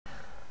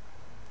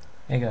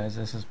Hey guys,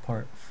 this is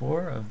part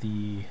 4 of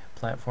the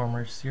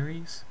platformer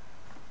series.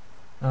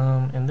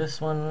 In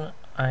this one,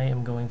 I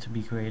am going to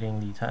be creating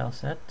the tile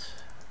set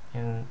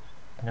and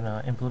I'm going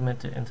to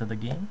implement it into the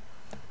game.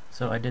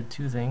 So I did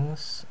two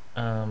things.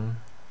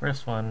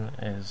 First one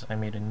is I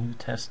made a new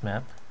test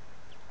map.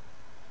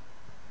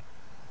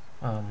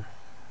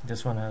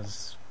 This one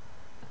it's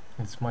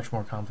much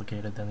more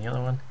complicated than the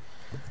other one.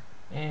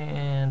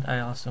 And I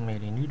also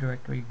made a new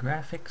directory,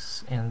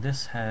 graphics, and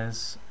this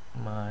has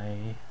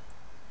my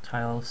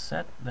tile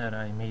set that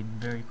I made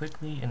very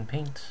quickly in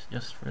Paint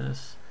just for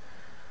this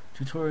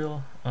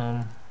tutorial.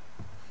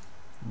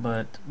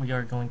 But we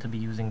are going to be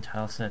using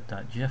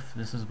tileset.gif.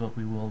 This is what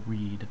we will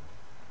read.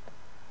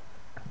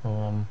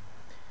 And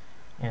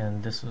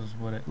this is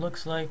what it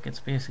looks like. It's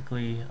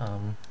basically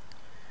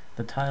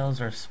the tiles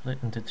are split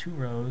into two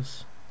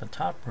rows. The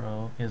top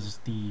row is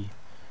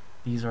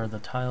these are the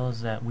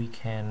tiles that we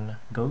can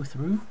go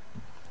through.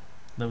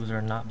 Those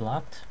are not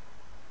blocked.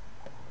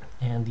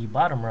 And the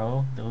bottom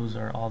row, those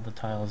are all the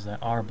tiles that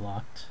are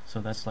blocked.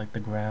 So that's like the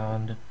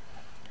ground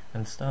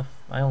and stuff.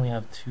 I only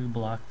have 2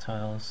 block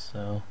tiles,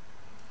 so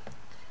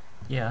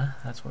yeah,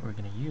 that's what we're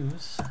going to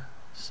use.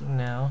 So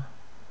now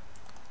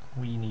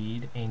we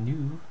need a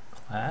new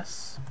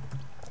class,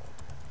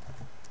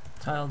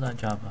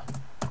 tile.java.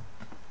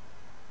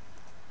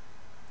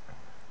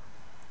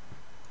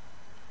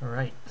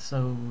 Alright,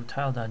 so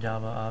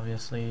tile.java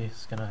obviously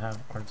is going to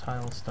have our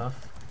tile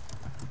stuff.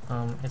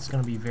 It's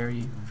going to be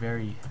very,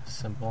 very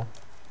simple.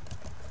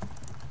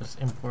 Just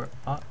import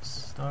auth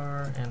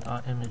star and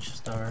auth image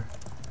star.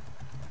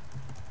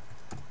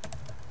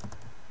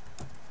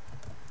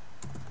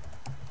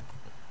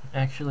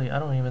 Actually, I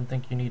don't even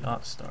think you need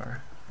auth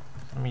star.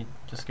 Let me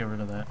just get rid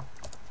of that.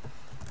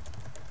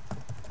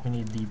 We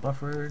need the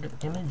buffered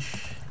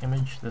image.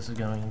 This is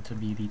going to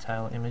be the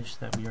tile image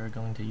that we are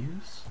going to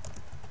use.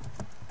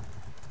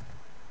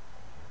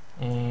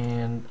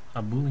 And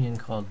a boolean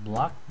called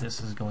block. This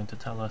is going to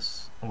tell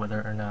us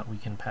whether or not we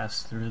can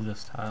pass through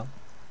this tile.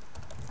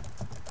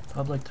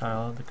 Public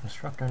tile, the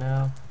constructor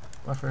now,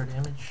 buffered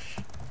image.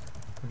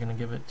 We're going to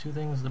give it 2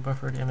 things, the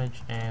buffered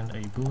image and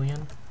a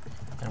boolean,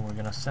 and we're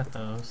going to set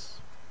those.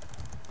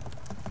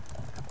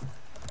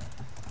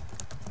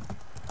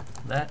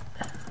 That,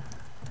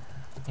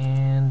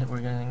 and we're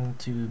going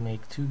to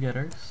make 2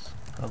 getters,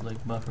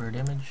 public buffered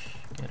image,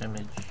 get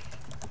image,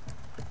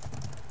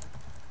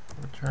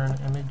 return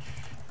image,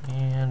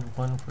 and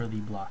 1 for the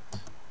blocked.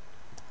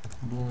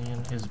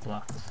 Boolean is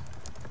blocked.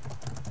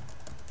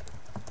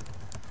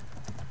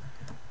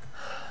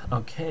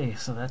 Okay,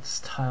 so that's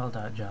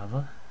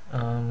tile.java.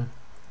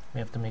 We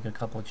have to make a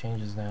couple of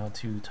changes now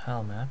to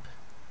tile map.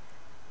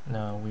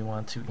 Now we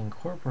want to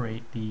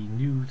incorporate the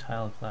new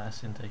tile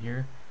class into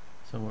here.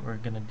 So what we're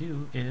going to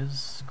do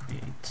is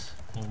create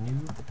a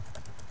new,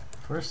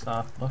 first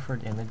off,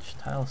 buffered image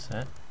tile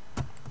set.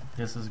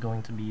 This is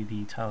going to be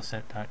the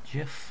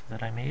tileset.gif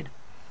that I made.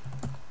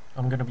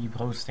 I'm going to be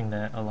posting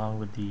that along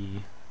with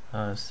the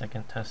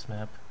second test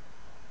map.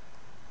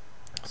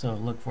 So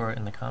look for it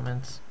in the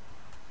comments.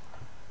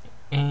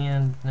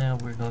 And now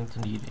we're going to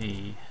need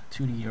a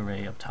 2D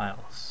array of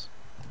tiles,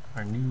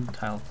 our new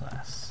tile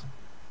class.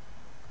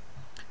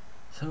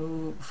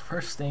 So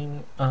first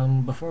thing,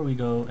 before we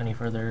go any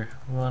further,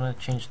 we want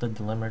to change the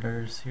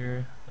delimiters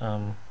here.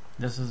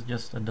 This is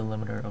just a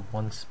delimiter of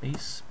 1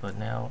 space, but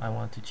now I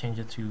want to change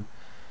it to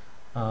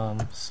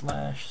 //s+.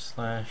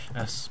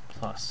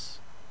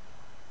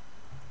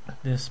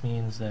 This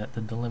means that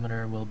the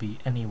delimiter will be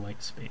any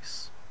white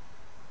space.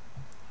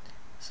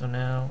 So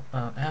now,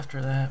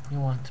 after that, we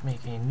want to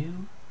make a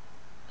new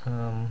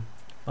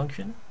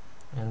function,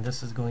 and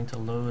this is going to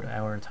load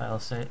our tile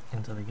set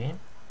into the game.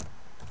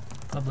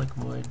 Public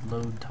void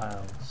load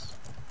tiles.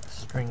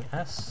 String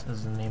s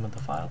is the name of the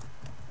file.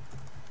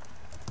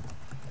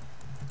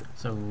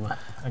 So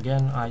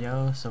again,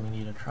 IO, so we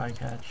need a try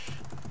catch.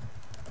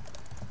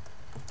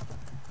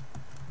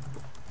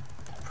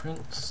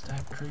 Print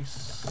stack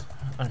trace.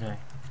 Okay.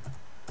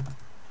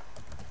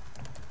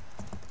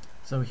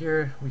 So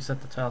here we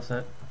set the tile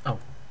set. Oh,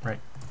 right.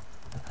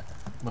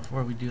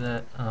 Before we do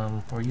that,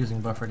 we're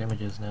using buffered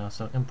images now.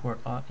 So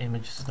import auth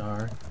image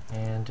star,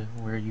 and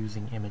we're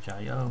using image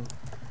IO.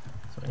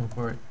 So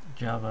import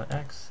Java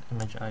X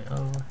image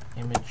IO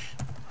image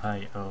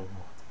IO.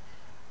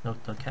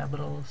 Note the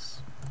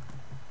capitals.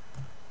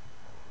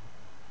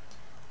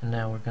 And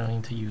now we're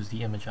going to use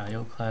the image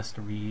IO class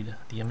to read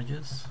the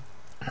images.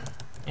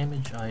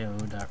 Image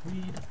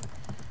IO.read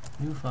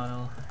new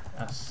file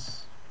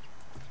s.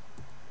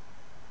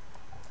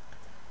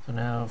 So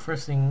now,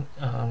 first thing,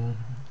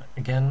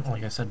 again,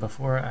 like I said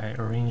before, I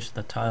arranged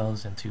the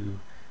tiles into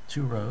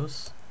 2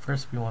 rows.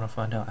 First, we want to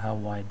find out how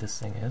wide this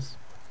thing is.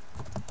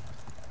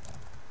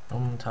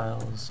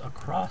 Tiles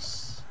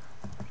across.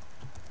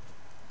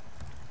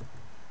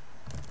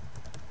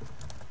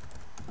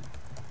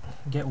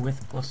 Get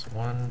width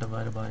 +1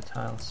 divided by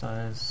tile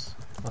size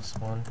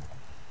 +1.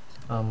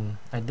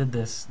 I did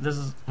this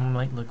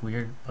might look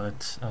weird,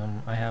 but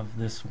I have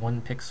this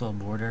 1 pixel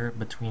border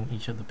between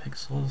each of the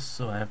pixels,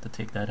 so I have to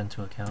take that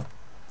into account.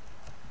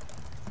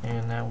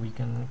 And now we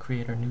can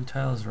create our new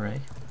tiles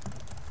array.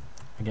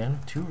 Again,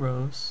 2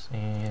 rows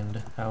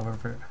and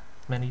however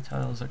many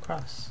tiles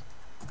across.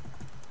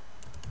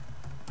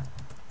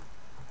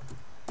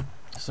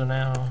 So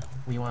now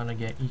we want to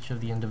get each of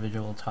the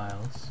individual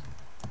tiles,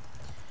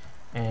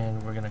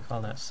 and we're going to call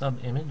that sub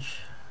image.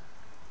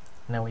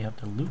 Now we have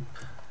to loop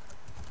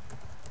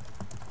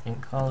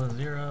int call is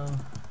 0,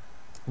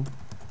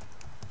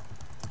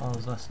 call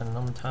is less than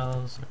num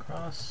tiles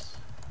across,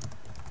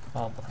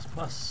 call plus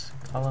plus,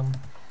 column,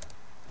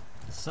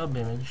 sub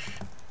image.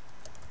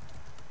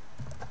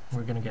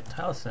 We're going to get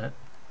tileset.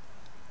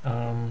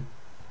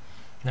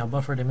 Now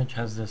buffered image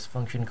has this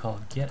function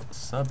called get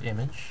sub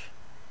image,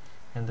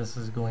 and this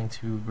is going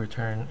to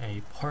return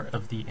a part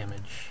of the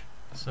image.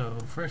 So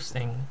first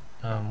thing,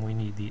 we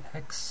need the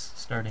x,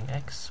 starting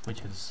x,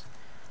 which is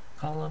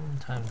column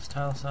times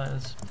tile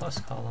size plus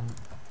column,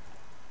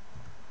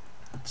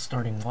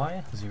 starting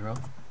y, 0,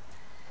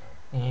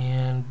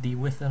 and the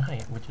width and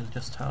height, which is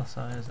just tile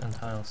size and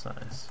tile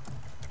size.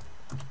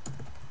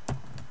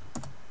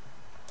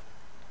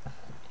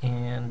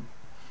 And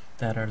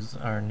that is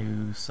our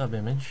new sub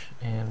image,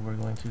 and we're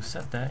going to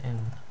set that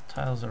in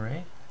tiles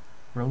array,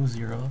 row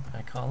 0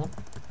 at column,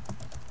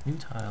 new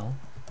tile,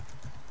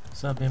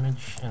 sub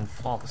image, and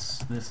false.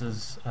 This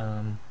is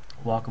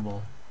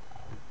walkable.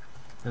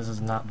 This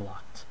is not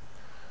blocked.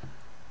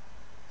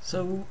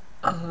 So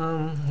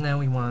now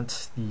we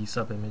want the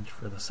sub image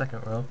for the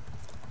second row.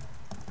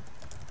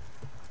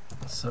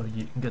 So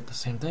you can get the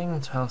same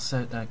thing,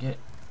 tileset.get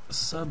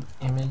sub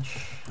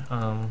image.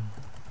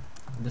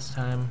 This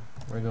time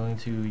we're going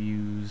to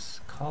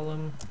use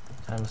column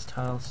times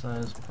tile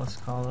size plus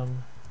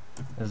column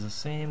is the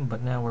same,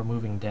 but now we're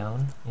moving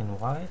down in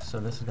y, so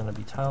this is going to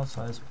be tile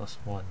size plus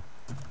 1,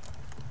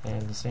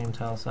 and the same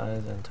tile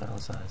size and tile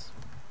size.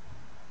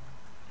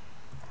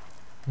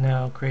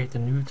 Now create the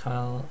new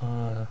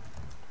tile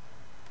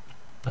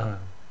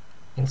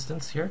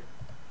instance here,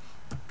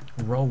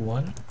 row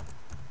 1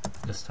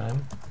 this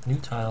time, new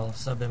tile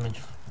sub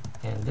image,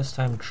 and this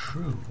time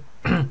true.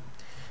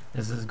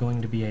 This is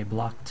going to be a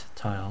blocked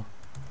tile.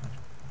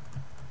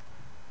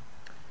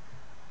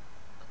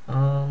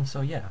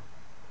 So yeah.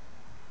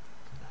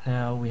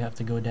 Now we have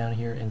to go down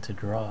here into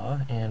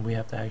draw, and we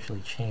have to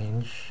actually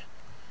change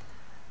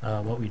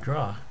what we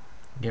draw.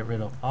 Get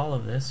rid of all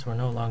of this. We're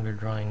no longer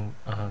drawing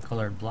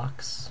colored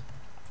blocks.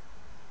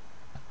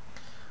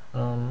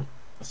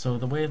 So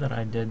the way that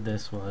I did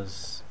this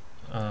was,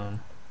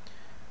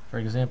 for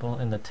example,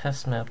 in the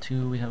test map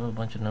 2, we have a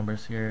bunch of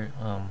numbers here.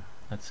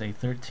 Let's say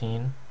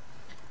 13.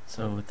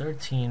 So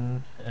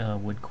 13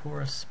 would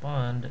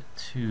correspond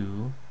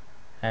to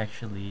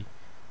actually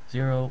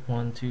 0,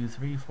 1, 2,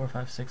 3, 4,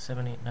 5, 6,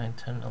 7, 8, 9,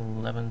 10,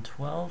 11,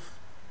 12,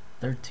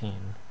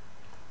 13.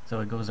 So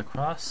it goes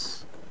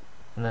across,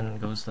 and then it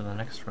goes to the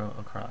next row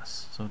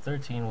across. So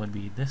 13 would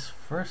be this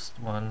first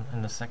one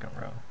in the second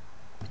row.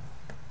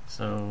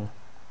 So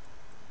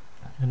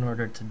in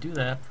order to do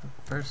that,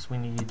 first we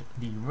need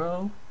the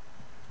row.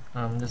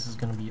 This is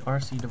going to be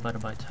rc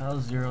divided by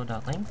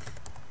tile0.length.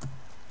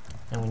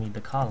 And we need the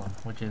column,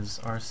 which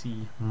is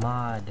rc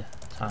mod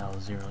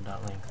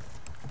tile0.length.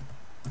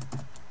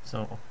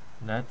 So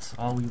that's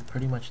all we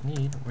pretty much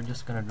need. We're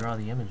just going to draw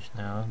the image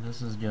now.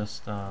 This is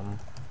just tiles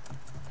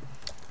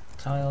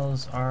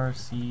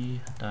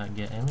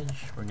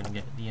rc.getImage. We're going to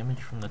get the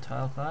image from the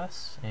tile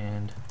class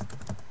and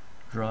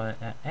draw it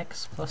at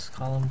x plus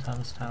column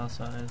times tile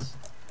size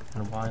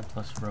and y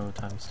plus row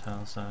times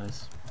tile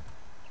size.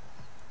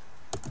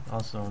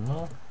 Also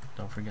null,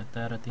 don't forget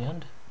that at the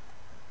end.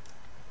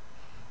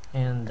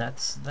 And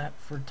that's that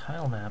for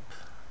tile map.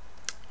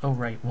 Oh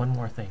right, one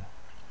more thing.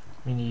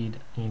 We need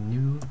a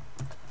new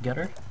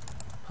getter,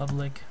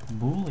 public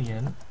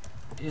boolean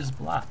is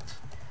blocked.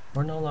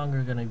 We're no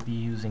longer going to be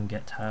using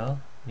getTile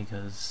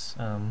because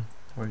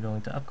we're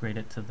going to upgrade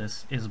it to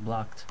this is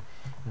blocked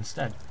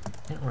instead.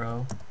 Int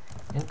row,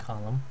 int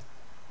column,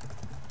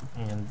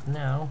 and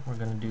now we're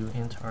going to do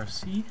int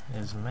rc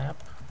is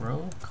map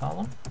row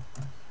column.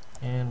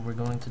 And we're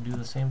going to do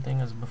the same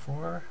thing as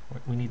before.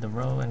 We need the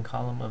row and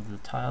column of the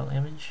tile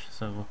image.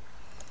 So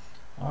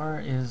r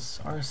is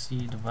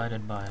rc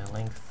divided by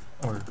length,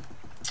 or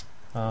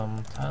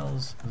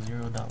tiles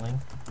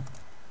 0.length,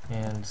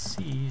 and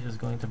c is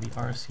going to be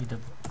rc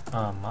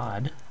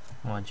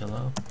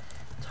modulo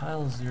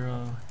tile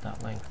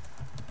 0.length.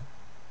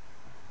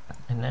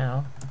 And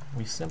now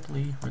we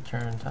simply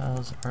return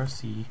tiles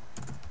rc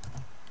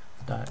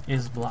dot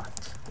is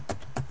blocked.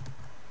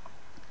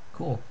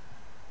 Cool.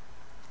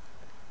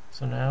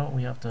 So now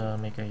we have to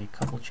make a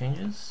couple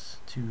changes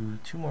to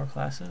 2 more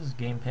classes,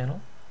 game panel.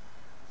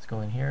 Let's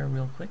go in here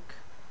real quick.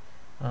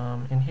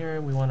 In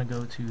here we want to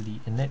go to the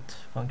init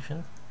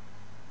function,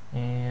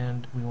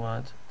 and we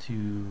want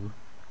to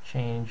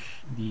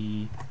change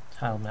the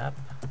tile map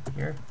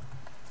here.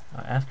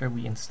 After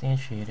we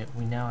instantiate it,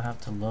 we now have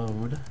to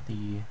load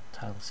the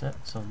tile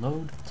set. So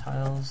load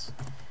tiles,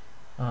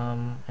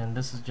 and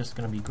this is just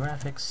going to be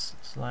graphics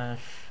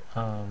slash,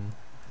 what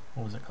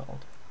was it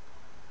called?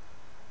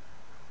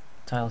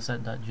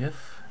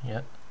 Tileset.gif.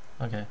 Yep.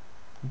 Okay.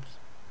 Oops.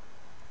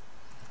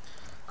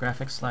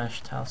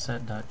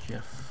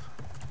 graphics/tileset.gif.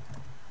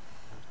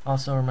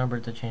 Also remember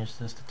to change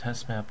this to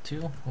test map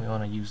 2. We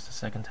want to use the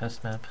second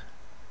test map.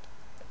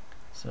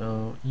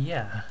 So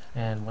yeah,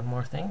 and one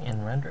more thing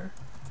in render.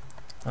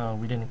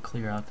 We didn't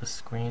clear out the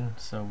screen,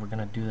 so we're going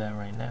to do that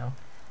right now.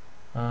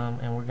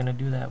 And we're going to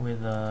do that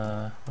with,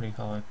 what do you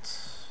call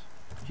it?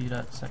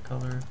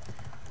 G.setColor.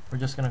 We're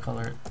just going to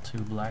color it to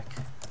black.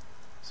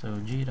 So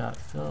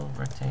G.fill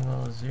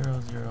rectangle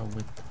 0, 0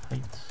 width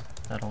height.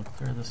 That'll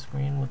clear the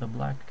screen with a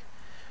black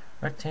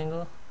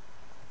rectangle.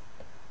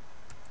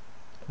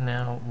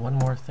 Now one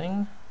more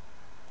thing,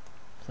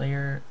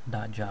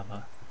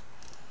 player.java.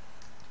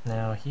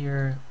 Now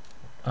here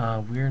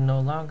we're no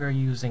longer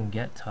using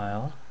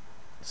getTile,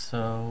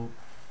 so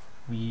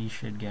we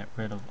should get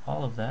rid of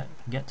all of that.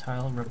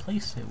 GetTile,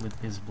 replace it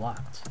with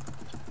isBlocked.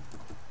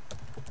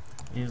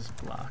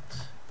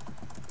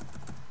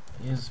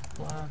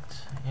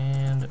 IsBlocked,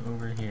 and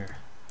over here.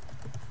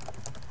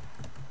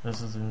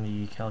 This is in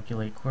the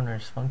calculate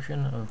corners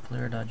function of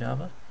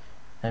player.java.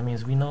 That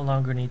means we no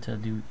longer need to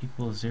do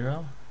equals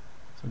 0.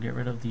 So get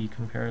rid of the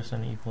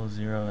comparison equals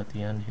 0 at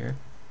the end here.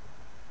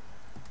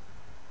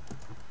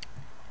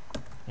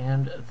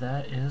 And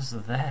that is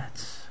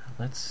that.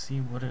 Let's see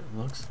what it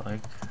looks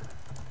like.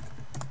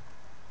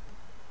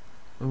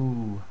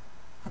 Ooh.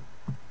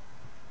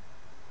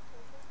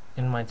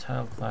 In my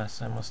tile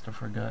class, I must have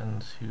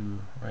forgotten to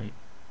write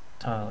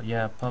tile.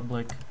 Yeah,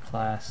 public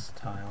class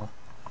tile.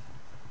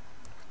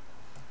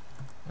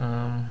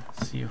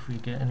 See if we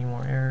get any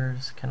more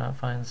errors. Cannot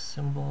find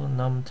symbol,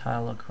 num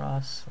tile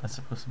across. That's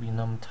supposed to be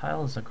num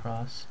tiles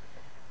across.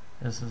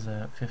 This is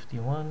at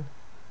 51.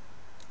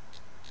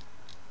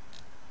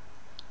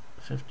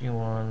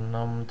 51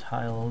 num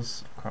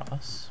tiles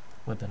across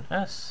with an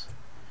S.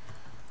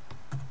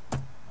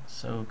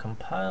 So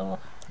compile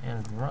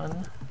and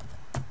run.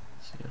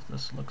 See if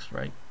this looks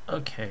right.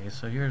 Okay,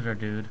 so here's our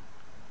dude.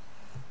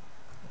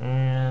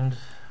 And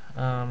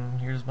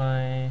here's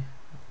my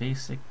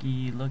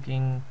basic-y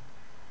looking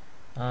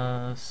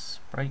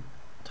sprite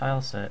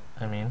tile set,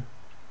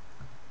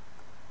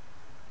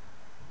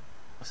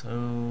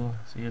 So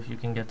see if you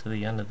can get to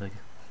the end of the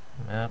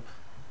map.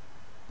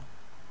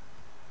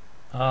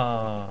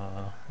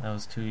 Oh, that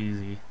was too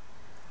easy.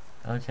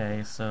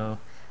 Okay, so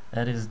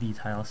that is the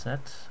tile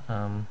set.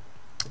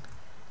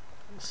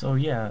 So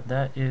yeah,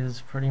 that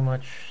is pretty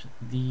much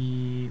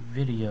the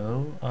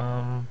video.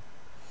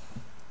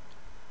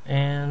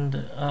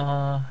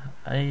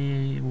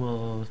 I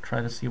will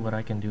try to see what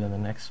I can do in the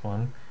next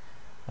one.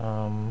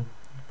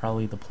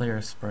 Probably the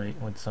player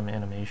sprite with some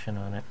animation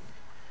on it.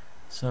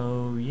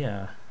 So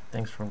yeah,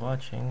 thanks for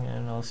watching,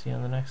 and I'll see you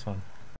in the next one.